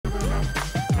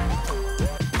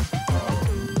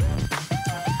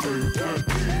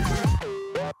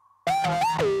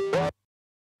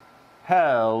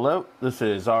Hello, this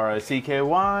is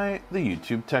RICKY, the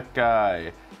YouTube Tech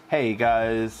Guy. Hey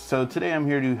guys, so today I'm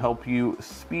here to help you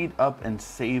speed up and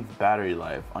save battery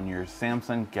life on your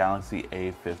Samsung Galaxy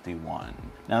A51.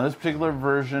 Now this particular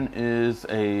version is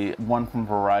one from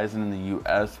Verizon in the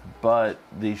US, but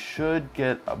they should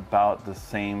get about the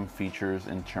same features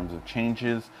in terms of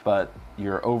changes, but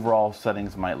your overall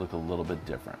settings might look a little bit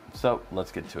different. So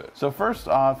let's get to it. So first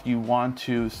off, you want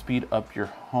to speed up your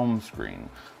home screen.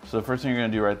 So the first thing you're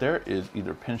going to do right there is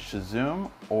either pinch to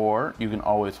zoom, or you can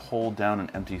always hold down an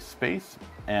empty space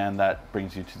and that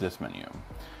brings you to this menu.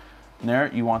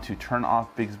 There you want to turn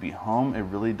off Bixby Home. It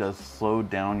really does slow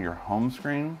down your home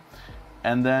screen.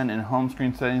 And then in home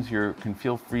screen settings, you can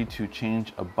feel free to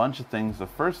change a bunch of things. The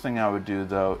first thing I would do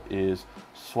though is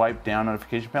swipe down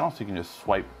notification panel, so you can just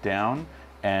swipe down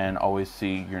and always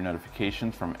see your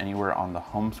notifications from anywhere on the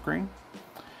home screen.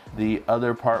 The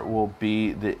other part will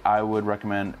be that I would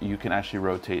recommend you can actually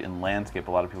rotate in landscape.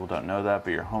 A lot of people don't know that,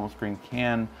 but your home screen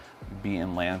can be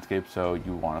in landscape, so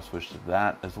you want to switch to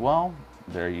that as well.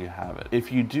 There you have it.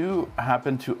 If you do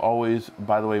happen to always,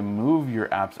 by the way, move your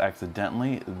apps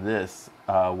accidentally, this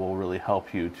will really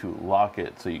help you to lock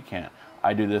it so you can't.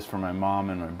 I do this for my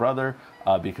mom and my brother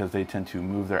because they tend to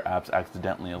move their apps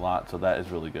accidentally a lot, so that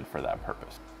is really good for that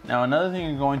purpose. Now another thing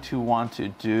you're going to want to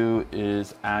do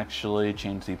is actually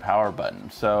change the power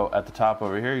button. So at the top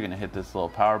over here, you're going to hit this little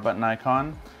power button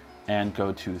icon and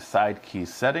go to side key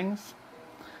settings.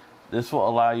 This will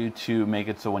allow you to make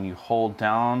it so when you hold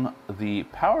down the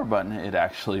power button, it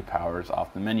actually powers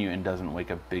off the menu and doesn't wake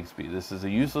up Bixby. This is a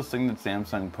useless thing that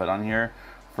Samsung put on here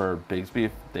for Bixby.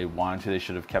 If they wanted to, they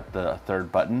should have kept the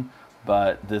third button,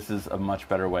 but this is a much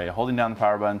better way. Holding down the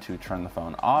power button to turn the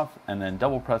phone off and then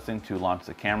double pressing to launch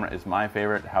the camera is my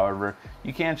favorite. However,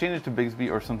 you can change it to Bixby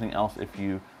or something else if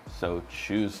you so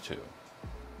choose to.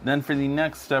 Then for the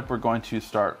next step, we're going to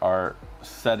start our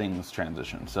settings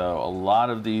transition. So a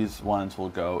lot of these ones will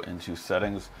go into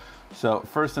settings. So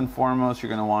first and foremost, you're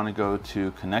going to want to go to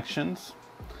connections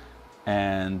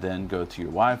and then go to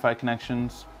your Wi-Fi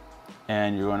connections,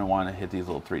 and you're going to want to hit these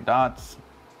little three dots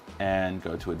and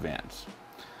go to advanced.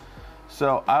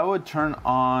 So I would turn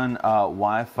on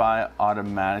Wi-Fi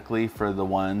automatically for the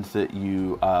ones that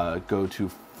you go to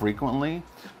frequently.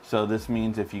 So this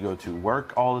means if you go to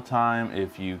work all the time,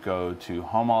 if you go to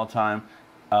home all the time,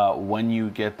 when you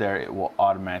get there, it will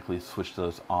automatically switch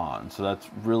those on. So that's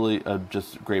really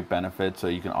just a great benefit. So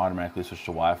you can automatically switch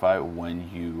to Wi-Fi when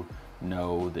you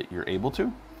know that you're able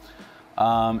to.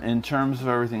 In terms of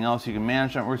everything else, you can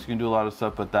manage networks, you can do a lot of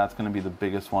stuff, but that's going to be the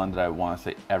biggest one that I want to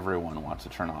say everyone wants to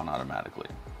turn on automatically.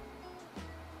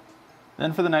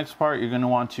 Then for the next part, you're going to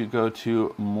want to go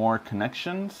to more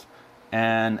connections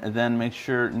and then make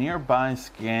sure nearby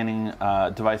scanning,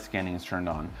 device scanning is turned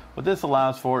on. What this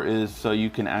allows for is so you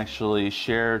can actually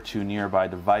share to nearby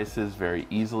devices very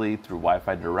easily through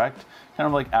Wi-Fi Direct, kind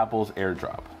of like Apple's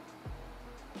AirDrop.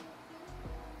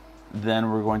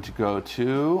 Then we're going to go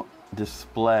to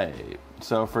display.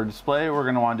 So for display, we're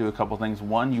going to want to do a couple things.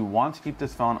 One, you want to keep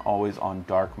this phone always on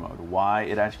dark mode. Why?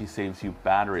 It actually saves you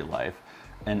battery life.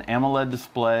 An AMOLED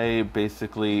display,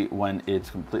 basically when it's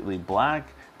completely black,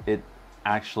 it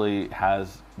actually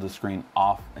has the screen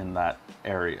off in that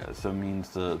area. So it means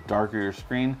the darker your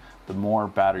screen, the more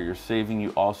battery you're saving.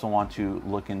 You also want to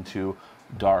look into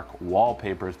dark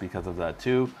wallpapers because of that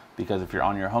too, because if you're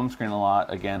on your home screen a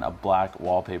lot, again, a black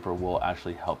wallpaper will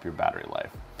actually help your battery life.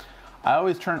 I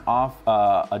always turn off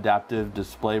adaptive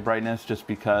display brightness just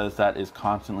because that is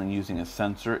constantly using a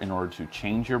sensor in order to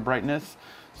change your brightness.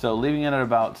 So leaving it at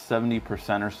about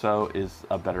 70% or so is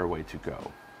a better way to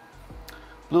go.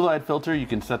 Blue light filter, you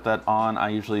can set that on. I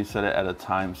usually set it at a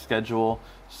time schedule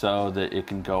so that it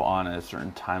can go on at a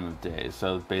certain time of day.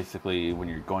 So basically when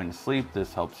you're going to sleep,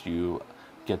 this helps you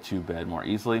get to bed more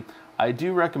easily. I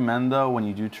do recommend though, when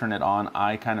you do turn it on,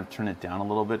 I kind of turn it down a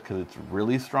little bit because it's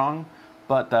really strong,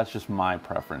 but that's just my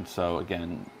preference. So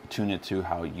again, tune it to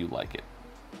how you like it.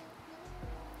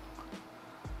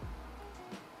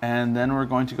 And then we're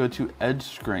going to go to edge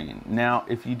screen. Now,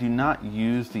 if you do not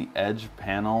use the edge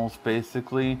panels,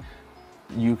 basically,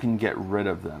 you can get rid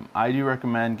of them. I do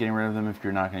recommend getting rid of them if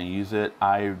you're not going to use it.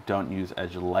 I don't use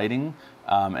edge lighting,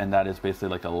 and that is basically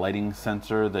like a lighting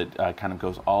sensor that kind of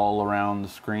goes all around the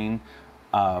screen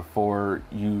for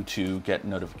you to get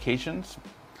notifications.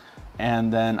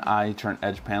 And then I turn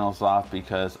edge panels off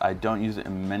because I don't use it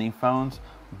in many phones,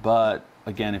 but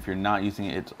again, if you're not using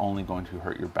it, it's only going to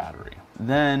hurt your battery.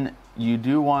 Then you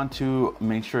do want to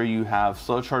make sure you have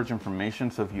slow charge information.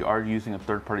 So if you are using a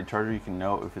third-party charger, you can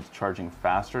know if it's charging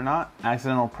fast or not.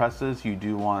 Accidental presses, you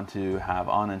do want to have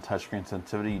on, and touchscreen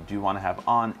sensitivity, you do want to have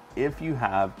on if you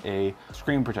have a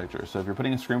screen protector. So if you're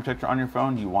putting a screen protector on your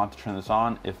phone, you want to turn this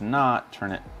on. If not,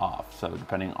 turn it off. So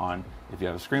depending on if you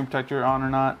have a screen protector on or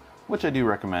not, which I do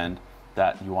recommend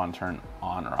that you want to turn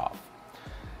on or off.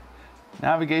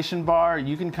 Navigation bar,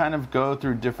 you can kind of go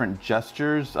through different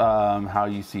gestures, how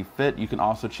you see fit. You can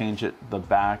also change it, the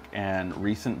back and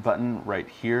recent button right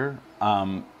here.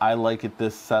 I like it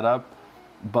this setup,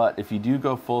 but if you do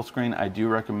go full screen, I do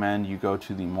recommend you go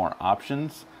to the more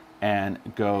options and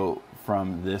go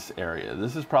from this area.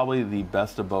 This is probably the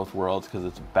best of both worlds because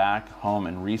it's back, home,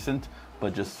 and recent,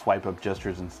 but just swipe up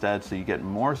gestures instead, so you get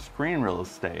more screen real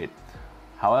estate.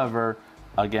 However,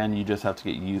 again, you just have to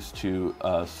get used to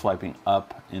swiping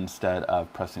up instead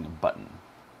of pressing a button.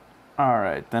 All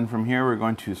right, then from here, we're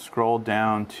going to scroll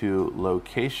down to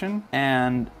location,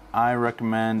 and I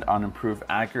recommend on improved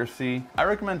accuracy, I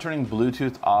recommend turning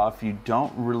Bluetooth off. You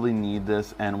don't really need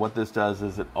this, and what this does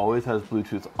is it always has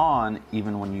Bluetooth on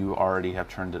even when you already have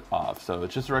turned it off. So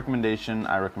it's just a recommendation.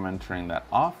 I recommend turning that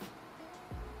off.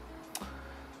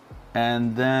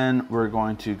 And then we're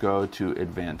going to go to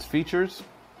advanced features.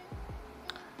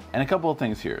 And a couple of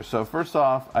things here. So first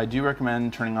off, I do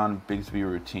recommend turning on Bixby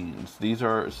routines. These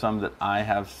are some that I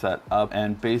have set up,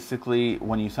 and basically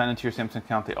when you sign into your Samsung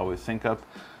account, they always sync up.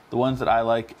 The ones that I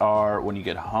like are when you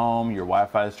get home, your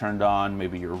Wi-Fi is turned on,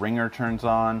 maybe your ringer turns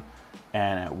on,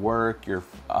 and at work, your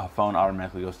phone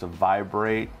automatically goes to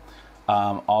vibrate.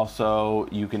 Also,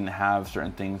 you can have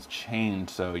certain things change,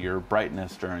 so your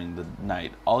brightness during the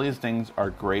night. All these things are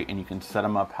great, and you can set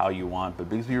them up how you want, but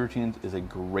Bixby routines is a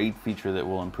great feature that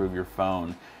will improve your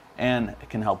phone and it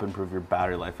can help improve your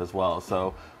battery life as well.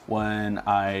 So when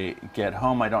I get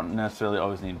home, I don't necessarily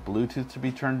always need Bluetooth to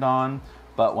be turned on,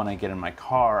 but when I get in my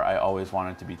car, I always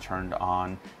want it to be turned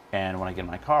on. And when I get in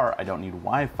my car, I don't need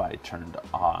Wi-Fi turned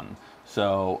on.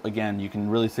 So again, you can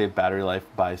really save battery life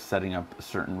by setting up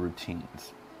certain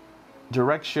routines.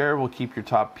 Direct share will keep your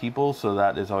top people, so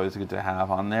that is always good to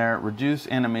have on there. Reduce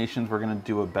animations, we're gonna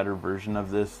do a better version of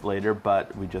this later,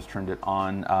 but we just turned it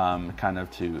on kind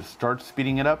of to start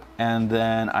speeding it up. And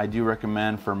then I do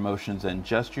recommend for motions and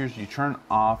gestures, you turn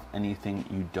off anything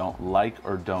you don't like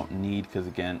or don't need, because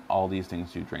again, all these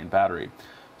things do drain battery.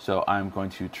 So I'm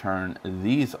going to turn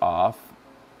these off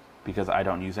because I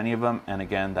don't use any of them. And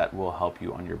again, that will help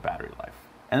you on your battery life.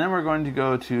 And then we're going to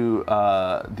go to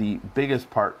the biggest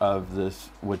part of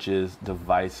this, which is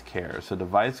device care. So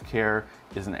device care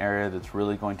is an area that's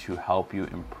really going to help you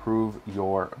improve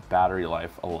your battery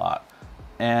life a lot.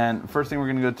 And first thing we're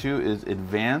gonna go to is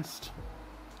advanced,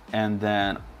 and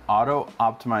then auto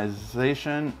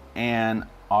optimization and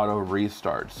auto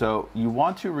restart. So you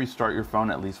want to restart your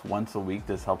phone at least once a week.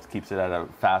 This helps keeps it at a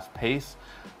fast pace.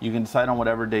 You can decide on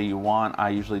whatever day you want. I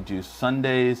usually do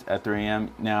Sundays at 3 a.m.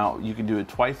 Now you can do it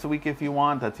twice a week if you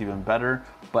want, that's even better,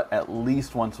 but at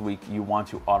least once a week you want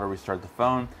to auto restart the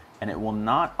phone, and it will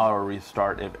not auto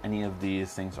restart if any of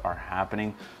these things are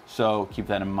happening. So keep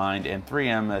that in mind. And 3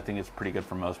 a.m. I think is pretty good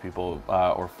for most people,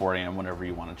 or 4 a.m. whenever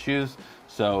you want to choose.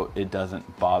 So it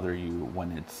doesn't bother you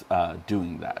when it's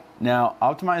doing that. Now,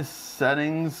 optimize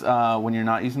settings when you're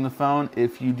not using the phone.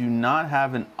 If you do not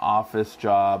have an office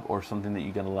job or something that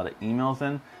you get a lot of emails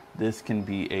in, this can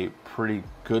be a pretty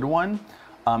good one.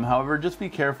 However, just be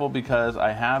careful, because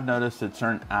I have noticed that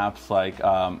certain apps like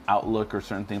Outlook or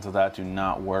certain things like that do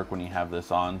not work when you have this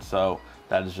on. So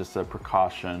that is just a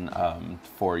precaution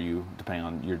for you depending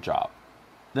on your job.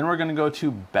 Then we're going to go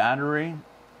to battery.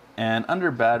 And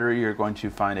under battery, you're going to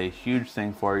find a huge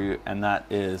thing for you, and that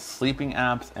is sleeping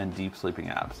apps and deep sleeping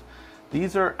apps.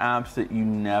 These are apps that you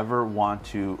never want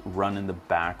to run in the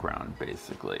background,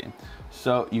 basically.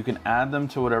 So you can add them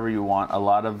to whatever you want. A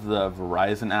lot of the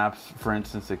Verizon apps, for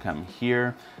instance, that come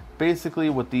here. Basically,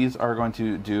 what these are going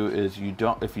to do is if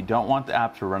you don't want the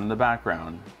app to run in the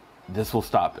background, this will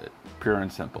stop it, pure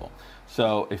and simple.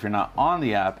 So if you're not on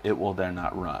the app, it will then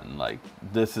not run. Like,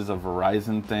 this is a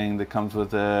Verizon thing that comes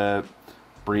with it.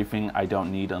 Briefing, I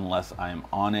don't need unless I'm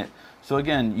on it. So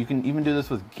again, you can even do this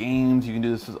with games, you can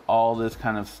do this with all this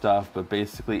kind of stuff, but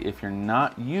basically if you're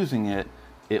not using it,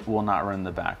 it will not run in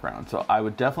the background. So I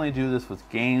would definitely do this with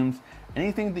games.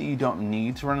 Anything that you don't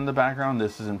need to run in the background,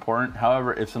 this is important.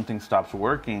 However, if something stops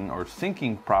working or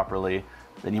syncing properly,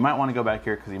 then you might want to go back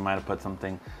here because you might have put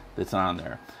something that's not on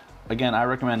there. Again, I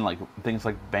recommend like things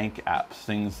like bank apps,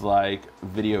 things like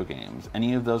video games,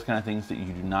 any of those kind of things that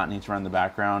you do not need to run in the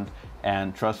background.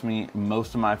 And trust me,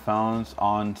 most of my phones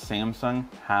on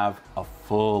Samsung have a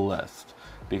full list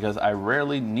because I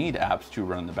rarely need apps to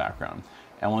run in the background.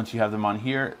 And once you have them on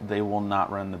here, they will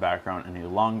not run in the background any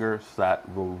longer, so that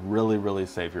will really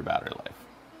save your battery life.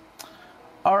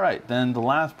 All right, then the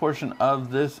last portion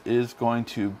of this is going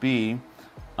to be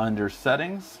under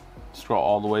settings. Scroll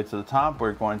all the way to the top.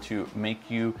 We're going to make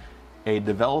you a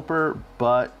developer,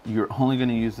 but you're only going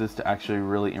to use this to actually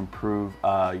really improve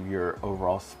your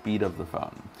overall speed of the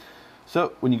phone.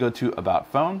 So when you go to About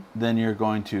Phone, then you're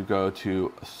going to go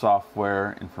to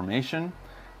Software Information,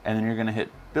 and then you're going to hit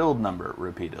Build Number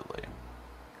repeatedly.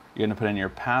 You're going to put in your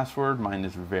password. Mine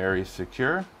is very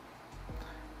secure.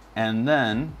 And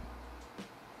then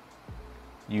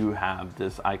you have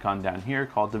this icon down here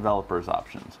called Developers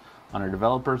Options. Under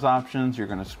Developers Options, you're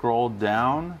going to scroll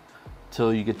down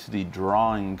till you get to the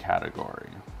Drawing category.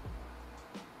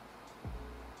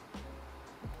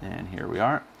 And here we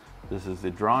are. This is the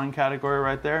Drawing category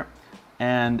right there.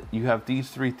 And you have these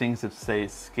three things that say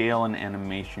Scale and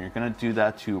Animation. You're going to do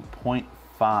that to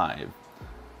 0.5.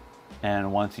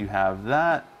 And once you have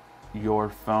that, your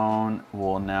phone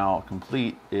will now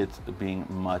complete its being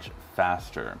much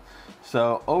faster.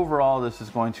 So overall, this is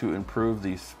going to improve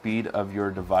the speed of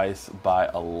your device by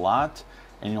a lot,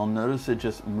 and you'll notice it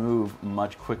just move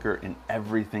much quicker in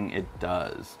everything it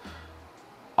does.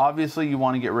 Obviously, you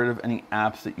want to get rid of any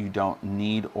apps that you don't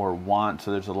need or want.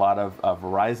 So there's a lot of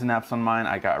Verizon apps on mine.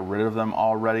 I got rid of them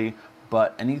already.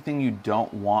 But anything you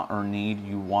don't want or need,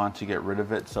 you want to get rid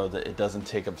of it so that it doesn't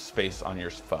take up space on your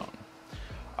phone.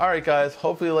 Alright guys,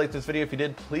 hopefully you liked this video. If you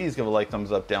did, please give a like,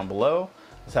 thumbs up down below.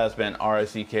 This has been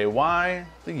RICKY,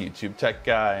 the YouTube Tech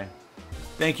Guy.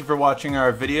 Thank you for watching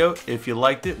our video. If you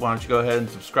liked it, why don't you go ahead and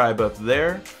subscribe up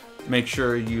there. Make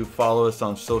sure you follow us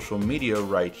on social media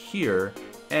right here.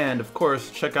 And of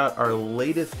course, check out our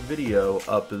latest video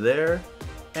up there.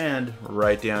 And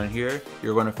right down here,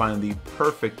 you're going to find the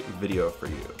perfect video for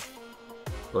you.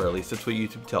 Or at least that's what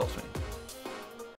YouTube tells me.